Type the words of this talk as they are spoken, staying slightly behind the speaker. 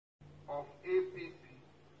of APC,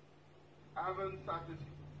 having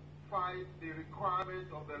satisfied the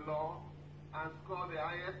requirements of the law and scored the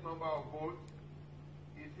highest number of votes,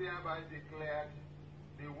 is hereby declared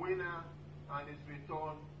the winner and is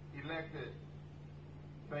returned elected.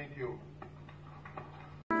 Thank you.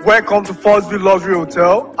 Welcome to First View Luxury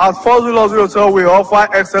Hotel. At First View Luxury Hotel, we offer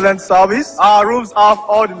excellent service. Our rooms have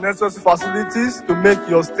all the necessary facilities to make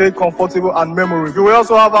your stay comfortable and memorable. You will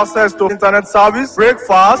also have access to internet service,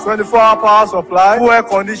 breakfast, 24-hour power supply, full air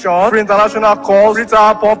condition, free international calls, free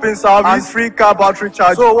tire pumping service, and free car battery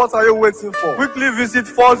charge. So what are you waiting for? Quickly visit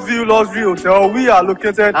First View Luxury Hotel. We are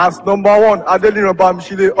located at number 1 Adelino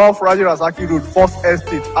Bamishile off Raji Rasaki Road, First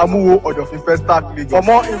Estate, Amuwo, Odofinfe, Start, Lagos. For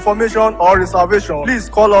more information or reservation, please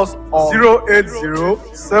call us on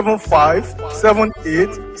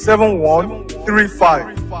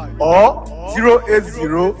 080-7578-7135 or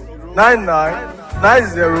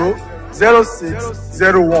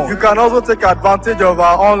 080-9990-0601. You can also take advantage of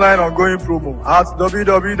our online ongoing promo at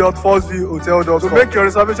www.firstviewhotel.com to make your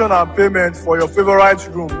reservation and payment for your favorite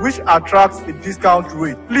room, which attracts a discount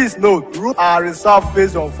rate. Please note, rooms are reserved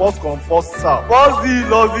based on first come, first serve. First View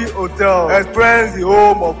Luxury Hotel. Experience the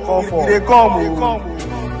home of comfort. They come.